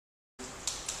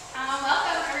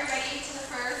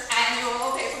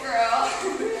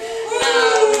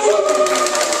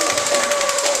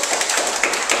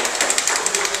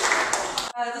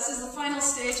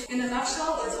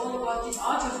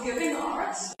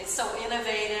it's so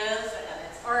innovative and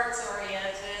it's arts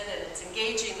oriented and it's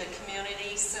engaging the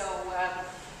community. So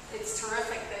it's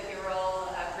terrific that you're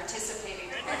all participating.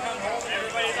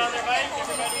 Everybody's on their bike.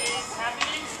 Everybody's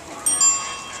happy.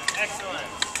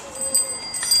 Excellent.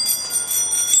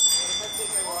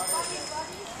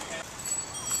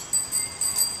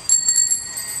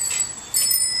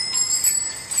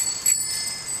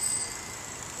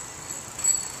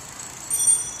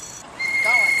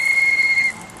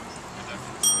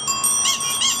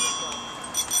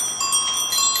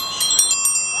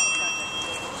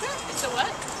 So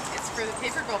what? It's for the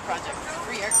Papergirl project,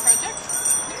 free art project.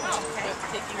 Oh, okay.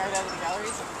 Taking art out of the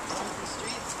galleries and some of the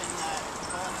streets, and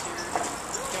volunteer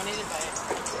donated by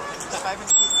the 500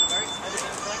 pieces of art out of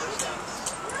the collection.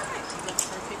 We'd love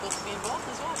for people to be involved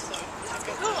as well. So check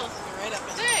out cool. You're right up.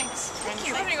 Thanks. Thank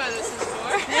you. I don't know what this is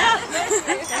for. Yeah.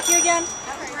 Thank you again.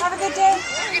 Have a good day.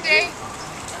 Have a good day.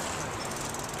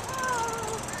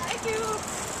 Thank you.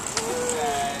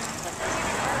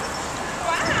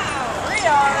 Wow. Here we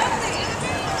are.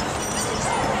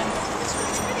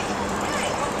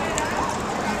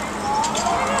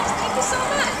 Thank you so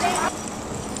much.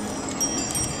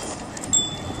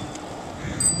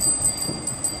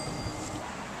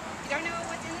 You don't know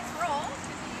what's in this roll?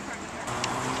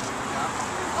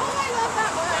 Oh, I love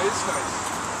that one. That is nice.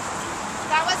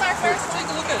 That was our first one. Take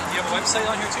a look at it. You have a website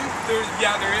on here too? There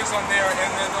is on there,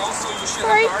 and then also you should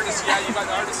have the artist. Yeah, you got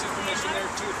the artist information there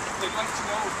too. They'd like to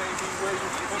know maybe where you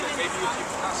can put it. Maybe if you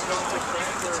can pass it on to a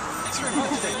friend or. Thanks very much.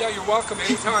 Yeah, you're welcome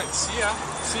anytime. See ya.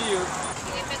 See you.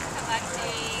 We've been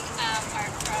collecting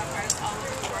art from artists all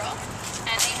over the world,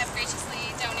 and they have graciously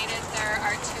donated their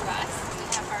art to us. We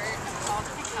have art of all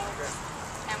different colors,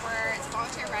 and it's a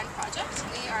volunteer-run project.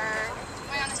 We are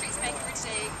going on the streets of Vancouver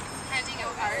today, handing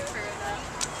out art for the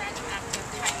random act of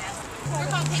kindness. We're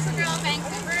called Papergirl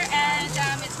Vancouver, and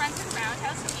it's run through the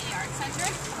Roundhouse Community Arts Centre.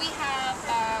 We have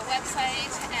a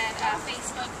website and a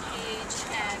Facebook page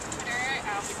and Twitter.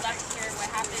 We'd love to hear what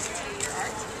happened to your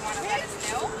art if you want to let us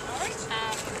know.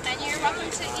 And you're welcome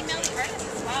to email the artists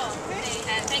as well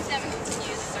and thank them and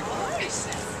continue the circle of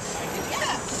graciousness.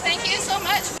 Yeah, thank you so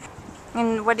much.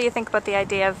 And what do you think about the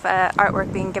idea of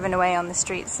artwork being given away on the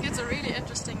streets? It's a really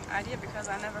interesting idea because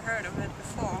I never heard of it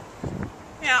before.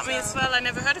 Yeah, me as well. I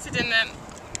never heard of it, and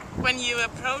when you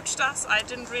approached us, I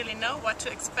didn't really know what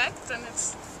to expect, and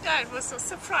it was a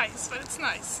surprise, but it's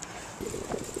nice.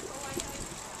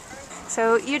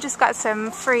 So you just got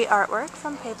some free artwork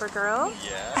from Papergirl.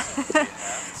 Yeah.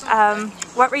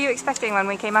 What were you expecting when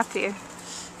we came up to you?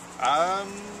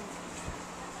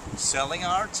 Selling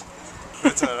art.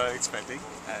 That's what I'm expecting,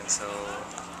 and so,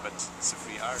 but it's a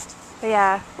free art.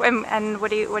 Yeah, and what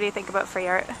do you think about free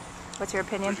art? What's your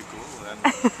opinion? Pretty cool,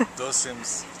 and those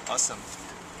seems awesome.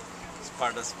 It's the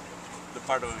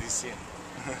part of the scene.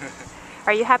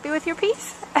 Are you happy with your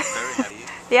piece? Very happy.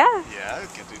 Yeah. Yeah,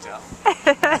 can do tell. Great.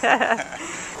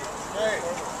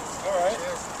 All right.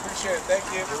 Appreciate it. Thank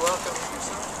you. You're welcome.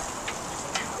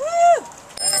 Woo!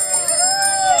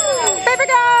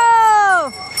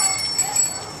 Papergirl!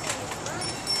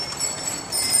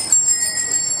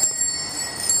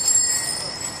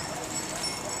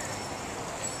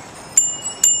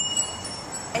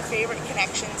 My favorite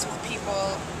connections with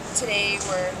people today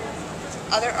were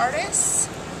other artists,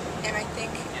 and I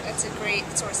think that's a great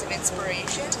source of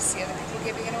inspiration to see other people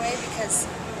giving it away, because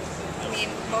I mean,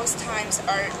 most times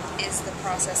art is the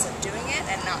process of doing it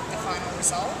and not the final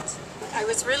result. I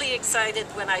was really excited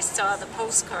when I saw the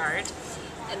postcard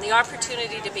and the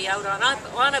opportunity to be out on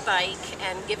a bike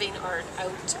and giving art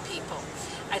out to people.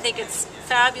 I think it's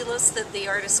fabulous that the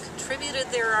artists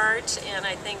contributed their art, and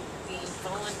I think the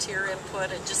volunteer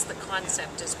input and just the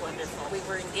concept is wonderful. We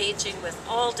were engaging with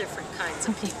all different kinds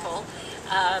of people.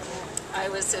 I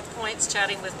was at points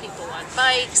chatting with people on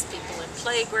bikes, people in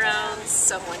playgrounds,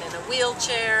 someone in a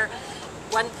wheelchair.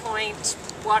 One point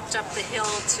walked up the hill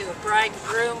to a bride and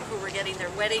groom who were getting their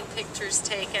wedding pictures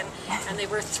taken, and they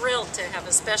were thrilled to have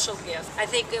a special gift. I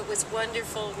think it was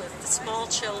wonderful with the small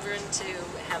children to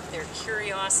have their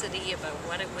curiosity about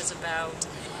what it was about,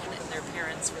 and their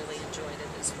parents really enjoyed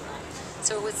it as well.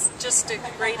 So it was just a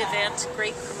great event,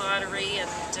 great camaraderie, and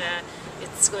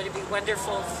it's going to be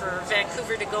wonderful for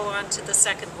Vancouver to go on to the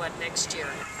second one next year.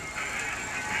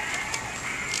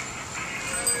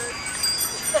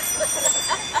 Ha ha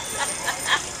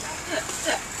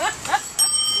ha ha!